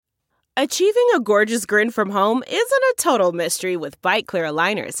Achieving a gorgeous grin from home isn't a total mystery with Bite Clear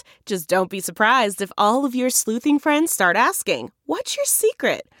aligners. Just don't be surprised if all of your sleuthing friends start asking, "What's your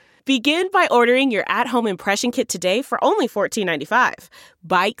secret?" Begin by ordering your at-home impression kit today for only $14.95.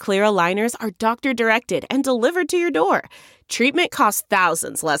 Bite Clear aligners are doctor-directed and delivered to your door. Treatment costs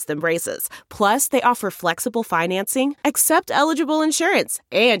thousands less than braces. Plus, they offer flexible financing, accept eligible insurance,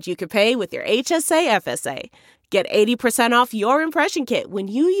 and you can pay with your HSA FSA. Get 80% off your impression kit when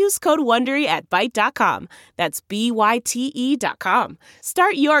you use code WONDERY at Byte.com. That's BYTE.com.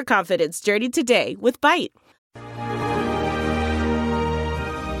 Start your confidence journey today with Byte.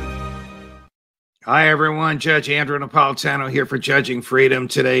 Hi, everyone. Judge Andrew Napolitano here for Judging Freedom.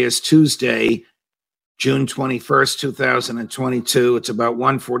 Today is Tuesday, June 21st, 2022. It's about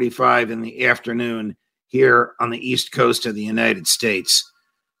 1:45 in the afternoon here on the East Coast of the United States.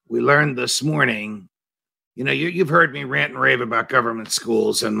 We learned this morning, you've heard me rant and rave about government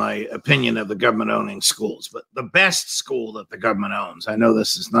schools and my opinion of the government owning schools, but the best school that the government owns, I know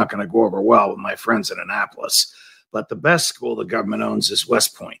this is not going to go over well with my friends in Annapolis, but the best school the government owns is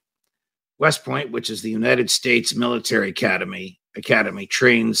West Point. West Point, which is the United States Military Academy,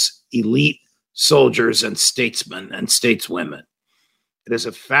 trains elite soldiers and statesmen and stateswomen. It is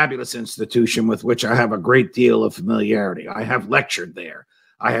a fabulous institution with which I have a great deal of familiarity. I have lectured there.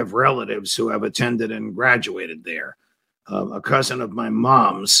 I have relatives who have attended and graduated there. A cousin of my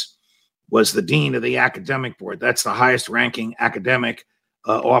mom's was the dean of the academic board. That's the highest ranking academic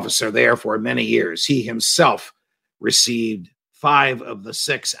officer there for many years. He himself received 5 of the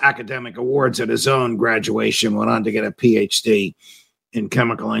 6 academic awards at his own graduation, went on to get a PhD in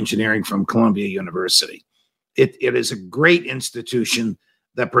chemical engineering from Columbia University. It is a great institution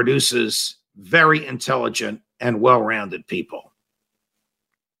that produces very intelligent and well-rounded people.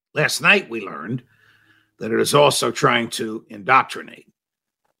 Last night, we learned that it is also trying to indoctrinate,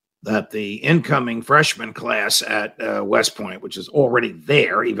 that the incoming freshman class at West Point, which is already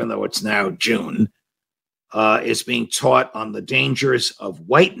there, even though it's now June, is being taught on the dangers of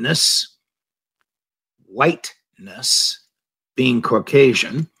whiteness, being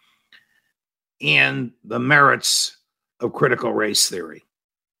Caucasian, and the merits of critical race theory.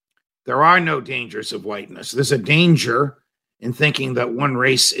 There are no dangers of whiteness. There's a danger in thinking that one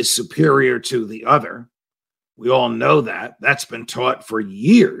race is superior to the other. We all know that. That's been taught for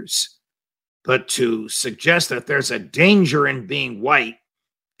years. But to suggest that there's a danger in being white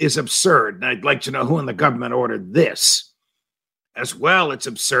is absurd. And I'd like to know who in the government ordered this. As well, it's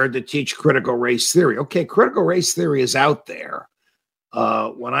absurd to teach critical race theory. Okay, critical race theory is out there.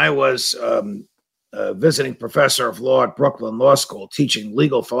 When I was visiting professor of law at Brooklyn Law School teaching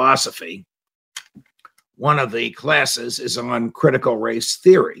legal philosophy, one of the classes is on critical race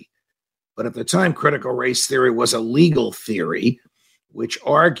theory. But at the time, critical race theory was a legal theory, which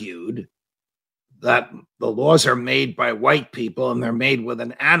argued that the laws are made by white people and they're made with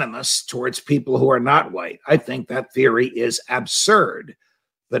an animus towards people who are not white. I think that theory is absurd,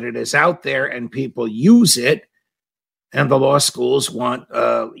 but it is out there and people use it, and the law schools want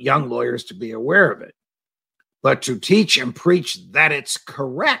young lawyers to be aware of it. But to teach and preach that it's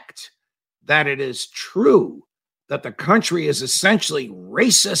correct, that it is true, that the country is essentially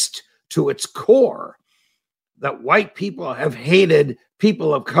racist to its core, that white people have hated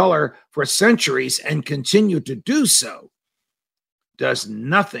people of color for centuries and continue to do so, does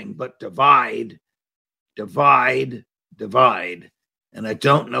nothing but divide. And I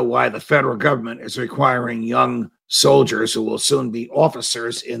don't know why the federal government is requiring young soldiers who will soon be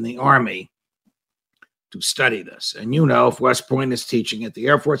officers in the Army to study this. And if West Point is teaching it, the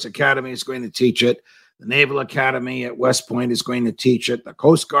Air Force Academy is going to teach it, the Naval Academy at West Point is going to teach it, the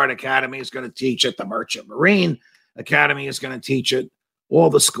Coast Guard Academy is going to teach it, the Merchant Marine Academy is going to teach it. All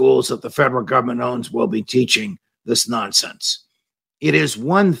the schools that the federal government owns will be teaching this nonsense. It is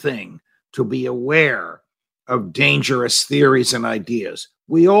one thing to be aware of dangerous theories and ideas.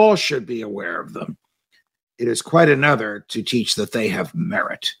 We all should be aware of them. It is quite another to teach that they have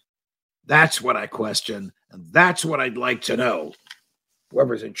merit. That's what I question, and that's what I'd like to know.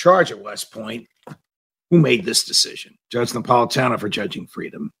 Whoever's in charge at West Point, who made this decision? Judge Napolitano for Judging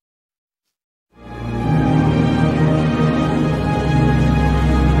Freedom.